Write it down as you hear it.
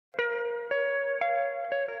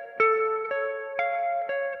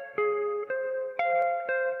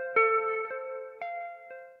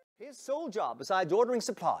sole job, besides ordering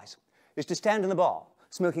supplies, is to stand in the bar,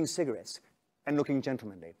 smoking cigarettes and looking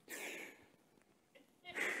gentlemanly.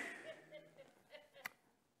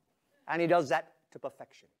 And he does that to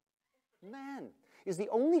perfection. Man is the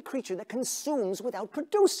only creature that consumes without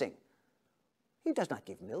producing. He does not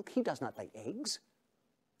give milk. He does not lay eggs.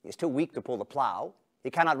 He is too weak to pull the plow. He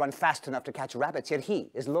cannot run fast enough to catch rabbits, yet he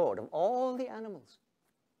is lord of all the animals.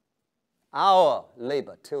 Our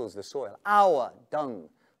labor tills the soil. Our dung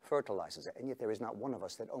fertilizes it, and yet there is not one of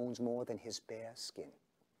us that owns more than his bare skin.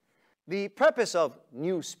 The purpose of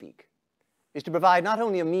Newspeak is to provide not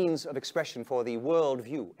only a means of expression for the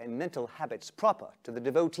worldview and mental habits proper to the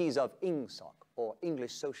devotees of Ingsoc, or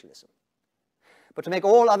English socialism, but to make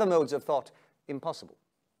all other modes of thought impossible.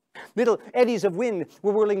 Little eddies of wind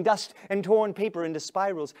were whirling dust and torn paper into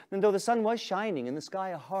spirals, and though the sun was shining and the sky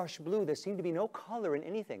a harsh blue, there seemed to be no color in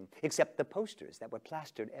anything except the posters that were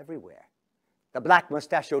plastered everywhere. The black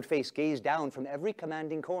mustachioed face gazed down from every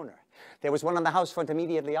commanding corner. There was one on the house front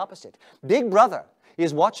immediately opposite. "Big Brother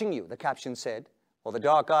is watching you," the caption said, while the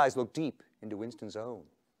dark eyes looked deep into Winston's own.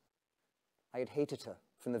 I had hated her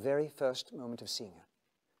from the very first moment of seeing her.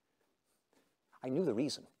 I knew the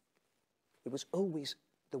reason. It was always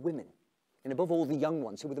the women, and above all the young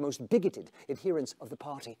ones, who were the most bigoted adherents of the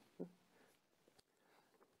party.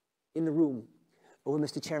 In the room over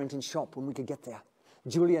Mr. Charrington's shop, when we could get there,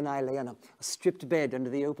 Julia and I lay on a stripped bed under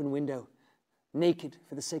the open window, naked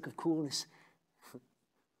for the sake of coolness.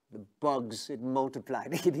 The bugs had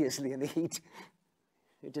multiplied hideously in the heat.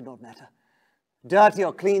 It did not matter. Dirty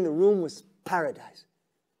or clean, the room was paradise.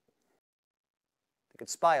 They could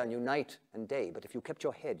spy on you night and day, but if you kept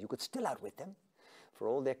your head, you could still outwit them. For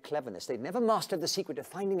all their cleverness, they'd never mastered the secret of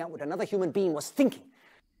finding out what another human being was thinking.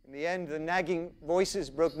 In the end, the nagging voices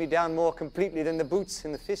broke me down more completely than the boots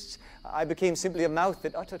and the fists. I became simply a mouth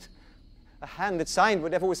that uttered, a hand that signed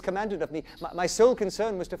whatever was commanded of me. My sole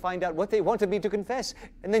concern was to find out what they wanted me to confess,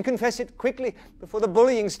 and then confess it quickly before the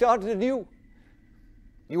bullying started anew.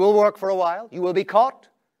 You will work for a while, you will be caught,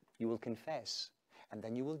 you will confess, and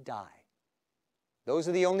then you will die. Those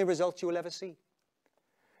are the only results you will ever see.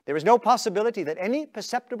 There is no possibility that any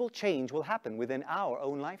perceptible change will happen within our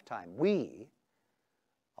own lifetime. We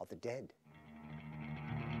are the dead.